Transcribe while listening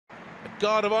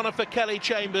Guard of honour for Kelly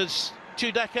Chambers.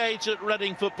 2 decades at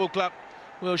Reading Football Club.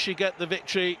 Will she get the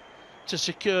victory to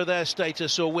secure their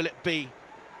status, or will it be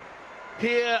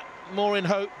here more in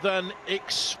hope than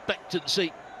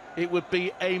expectancy? It would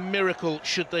be a miracle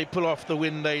should they pull off the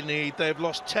win they need. They've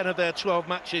lost 10 of their 12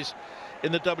 matches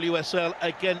in the WSL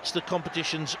against the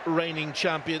competition's reigning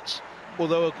champions.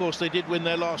 Although, of course, they did win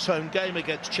their last home game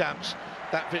against champs,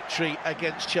 that victory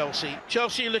against Chelsea.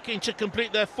 Chelsea looking to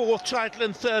complete their 4th title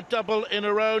and 3rd double in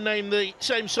a row, named the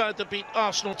same side that beat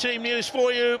Arsenal. Team news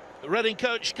for you. Reading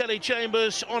coach Kelly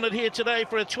Chambers honoured here today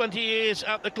for her 20 years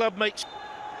at the club mates.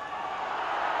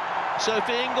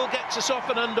 Sophie Ingle gets us off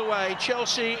and underway.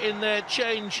 Chelsea in their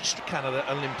change. Canada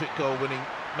Olympic goal-winning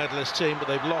medalist team, but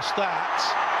they've lost that.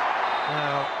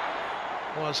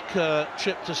 Now, was Kerr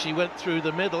tripped as she went through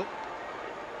the middle?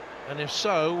 And if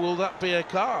so, will that be a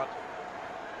card?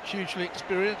 Hugely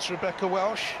experienced Rebecca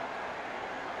Welsh,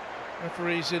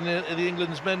 referees in the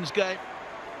England's men's game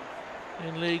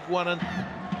in League One, and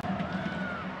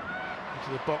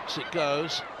into the box it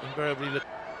goes. Invariably,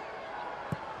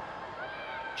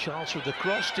 Charles with the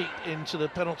cross deep into the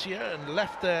penalty area and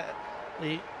left there.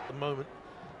 The moment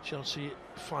Chelsea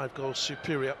 5 goals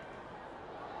superior.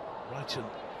 Brighton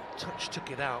touch took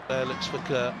it out. There looks for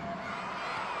Kerr.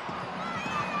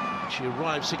 She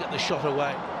arrives to get the shot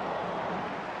away.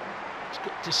 It's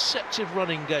got deceptive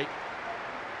running gait,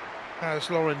 as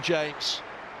Lauren James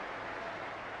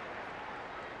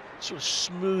sort of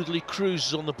smoothly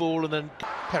cruises on the ball, and then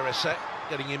Perisek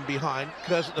getting in behind.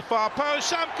 Kerr's at the far post.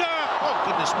 Sam Kerr! Oh,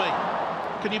 goodness me.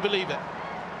 Can you believe it?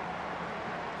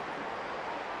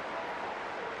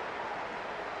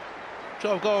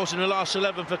 "12 goals in the last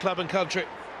 11 for club and country.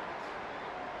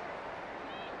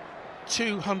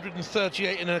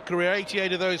 238 in her career,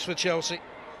 88 of those for Chelsea.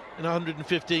 In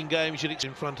 115 games, you'd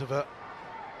in front of her.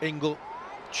 Ingle,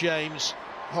 James,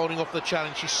 holding off the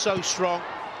challenge. She's so strong.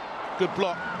 Good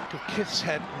block. Kith's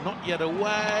head, not yet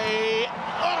away.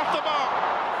 Off the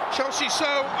mark! Chelsea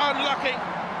so unlucky.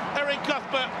 Erin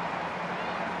Cuthbert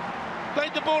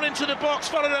played the ball into the box,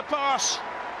 followed her pass.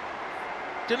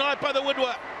 Denied by the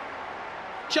woodwork.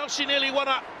 Chelsea nearly won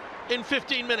up in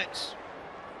 15 minutes.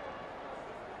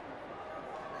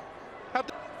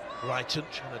 Brighton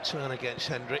trying to turn against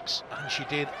Hendricks, and she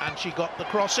did, and she got the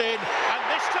cross in, and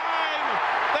this time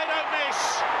they don't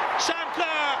miss. Sam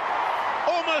Kerr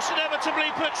almost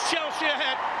inevitably puts Chelsea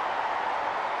ahead.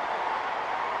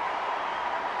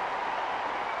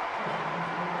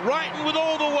 Brighton with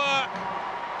all the work,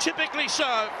 typically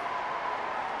so,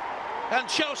 and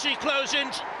Chelsea close in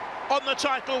on the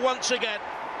title once again.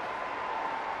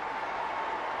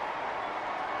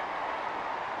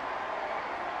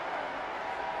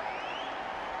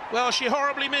 Well, she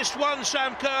horribly missed one,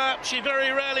 Sam Kerr. She very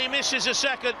rarely misses a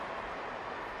second.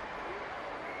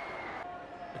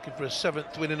 Looking for a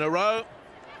 7th win in a row.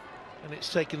 And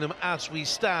it's taken them, as we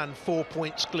stand, 4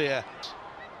 points clear.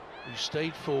 Who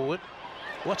stayed forward.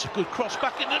 What a good cross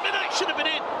back in the middle. It should have been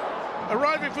in.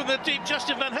 Arriving from the deep,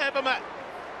 Justin Van Hevermaet.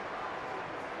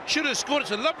 Should have scored.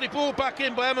 It's a lovely ball back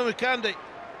in by Emma McCandy.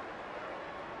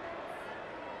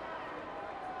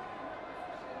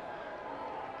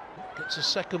 Gets a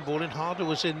second ball in. Harder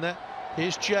was in there.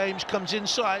 Here's James, comes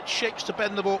inside, shakes to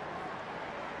bend the ball.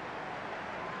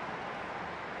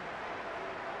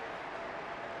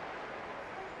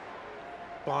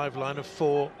 Five, line of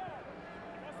 4.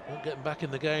 Won't get him back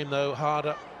in the game though.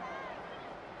 Harder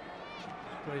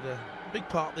played a big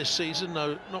part this season,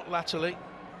 no, not latterly.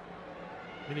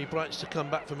 Minnie Bright's to come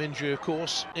back from injury, of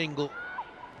course. Ingle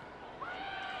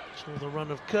saw the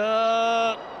run of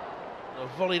Kerr. A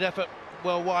volleyed effort,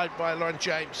 well wide by Lauren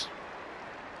James.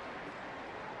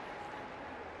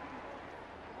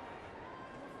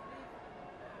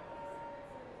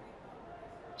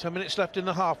 Ten minutes left in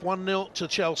the half, 1-0 to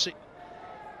Chelsea.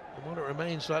 And when it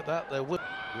remains like that, they're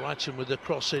Brighton with the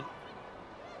cross in.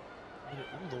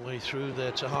 All the way through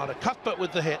there to Harder. Cuthbert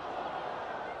with the hit.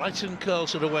 Brighton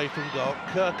curls it away from goal.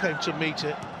 Kerr came to meet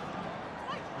it.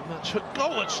 And that's for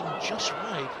Goldson, just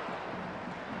wide.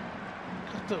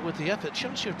 Cuthbert with the effort.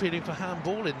 Chelsea appealing for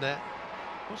handball in there.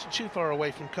 Wasn't too far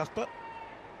away from Cuthbert.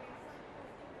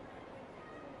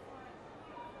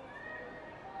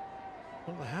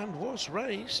 Well, the hand was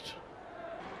raised.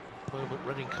 Moment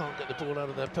Reading can't get the ball out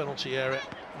of their penalty area.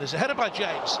 And there's a header by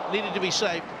James, needed to be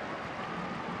saved.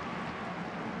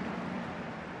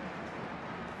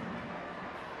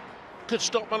 Could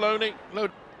stop Maloney.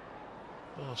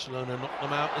 Barcelona knocked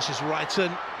them out. This is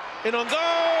Wrighton in on goal,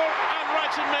 and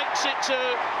Wrighton makes it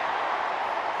too.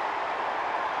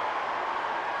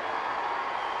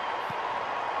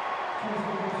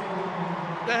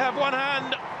 They have one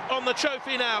hand on the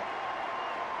trophy now.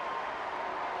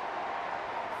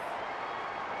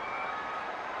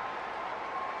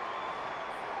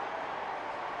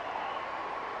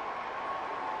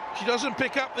 She doesn't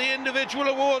pick up the individual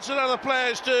awards that other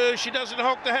players do. She doesn't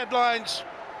hog the headlines.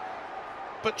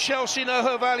 But Chelsea know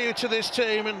her value to this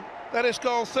team, and that is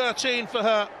goal 13 for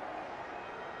her.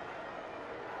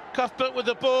 Cuthbert with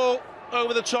the ball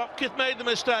over the top. Kith made the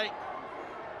mistake.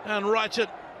 And Wrighton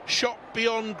shot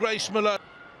beyond Grace Malone.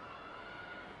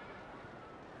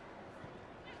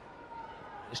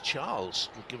 It's Charles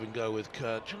give and go with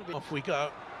Kerr. Off we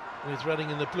go with Reading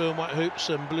in the blue and white hoops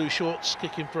and blue shorts,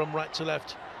 kicking from right to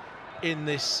left in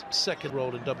this second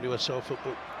role in WSL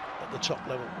football at the top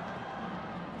level.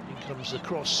 In comes the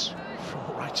cross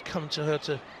from right, come to her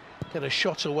to get a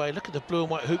shot away. Look at the blue and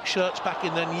white hoop shirts back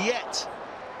in, then yet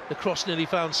the cross nearly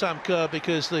found Sam Kerr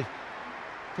because the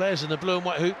players in the blue and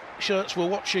white hoop shirts were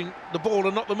watching the ball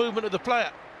and not the movement of the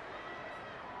player.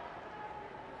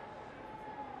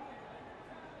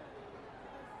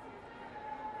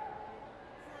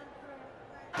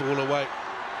 Ball away.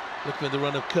 Looking at the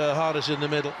run of Kerr, Harders in the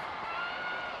middle.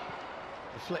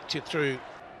 Deflected through.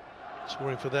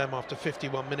 Scoring for them after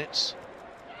 51 minutes.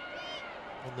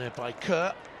 On there by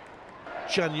Kerr.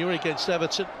 January against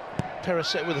Everton.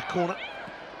 Perisset with a corner.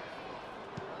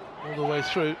 All the way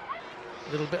through.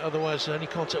 A little bit, otherwise any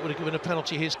contact would have given a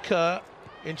penalty. Here's Kerr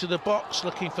into the box,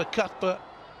 looking for Cuthbert.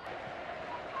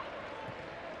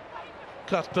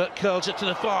 Cuthbert curls it to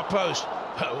the far post.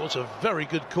 Oh, it was a very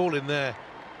good call in there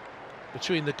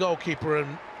between the goalkeeper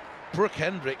and Brooke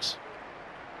Hendricks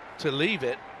to leave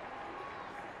it.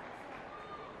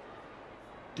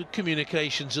 Good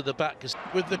communications at the back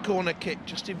with the corner kick.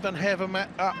 Justin Van Hevermaet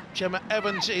up. Gemma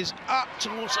Evans is up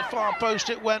towards the far post.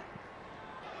 It went.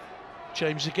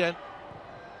 James again.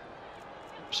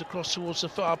 Ups across towards the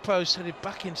far post, headed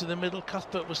back into the middle.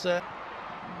 Cuthbert was there.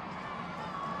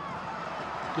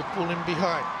 Good ball in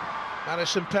behind.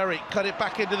 Madison Perry cut it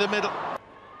back into the middle.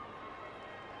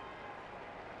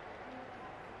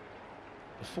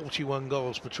 The 41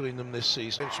 goals between them this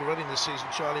season. It's already this season,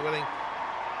 Charlie Welling.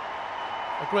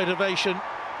 A great ovation,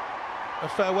 a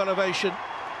farewell ovation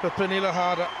for Pernille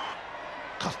Harder.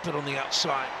 Cuthbert on the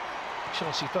outside.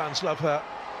 Chelsea fans love her.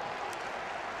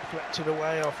 Deflected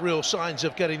away off real signs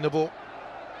of getting the ball.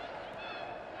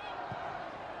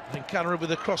 And Cannery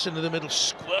with a cross into the middle,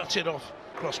 squirted off.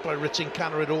 Crossed by Ritting,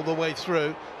 Cannery all the way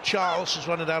through. Charles has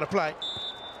run it out of play.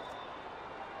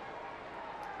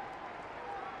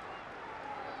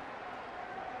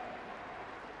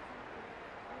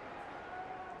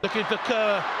 Looking for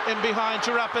Kerr in behind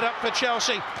to wrap it up for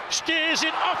Chelsea. Steers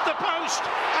it off the post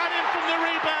and in from the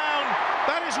rebound.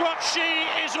 That is what she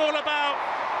is all about.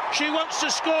 She wants to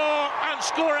score and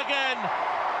score again.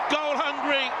 Goal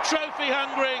hungry, trophy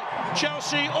hungry.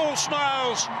 Chelsea all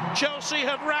smiles. Chelsea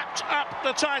have wrapped up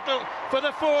the title for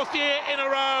the 4th year in a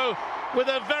row with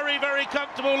a very, very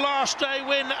comfortable last day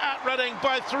win at Reading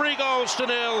by 3 goals to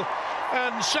 0.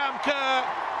 And Sam Kerr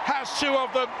has 2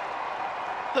 of them.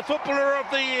 The footballer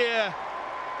of the year,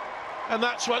 and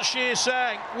that's what she is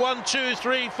saying. 1, 2,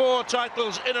 3, 4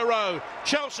 titles in a row.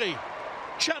 Chelsea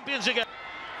champions again.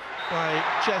 By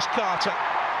Jess Carter.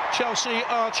 Chelsea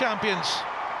are champions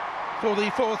for the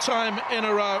 4th time in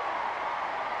a row.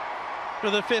 For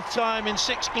the 5th time in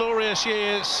 6 glorious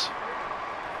years.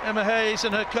 Emma Hayes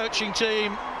and her coaching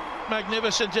team,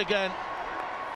 magnificent again.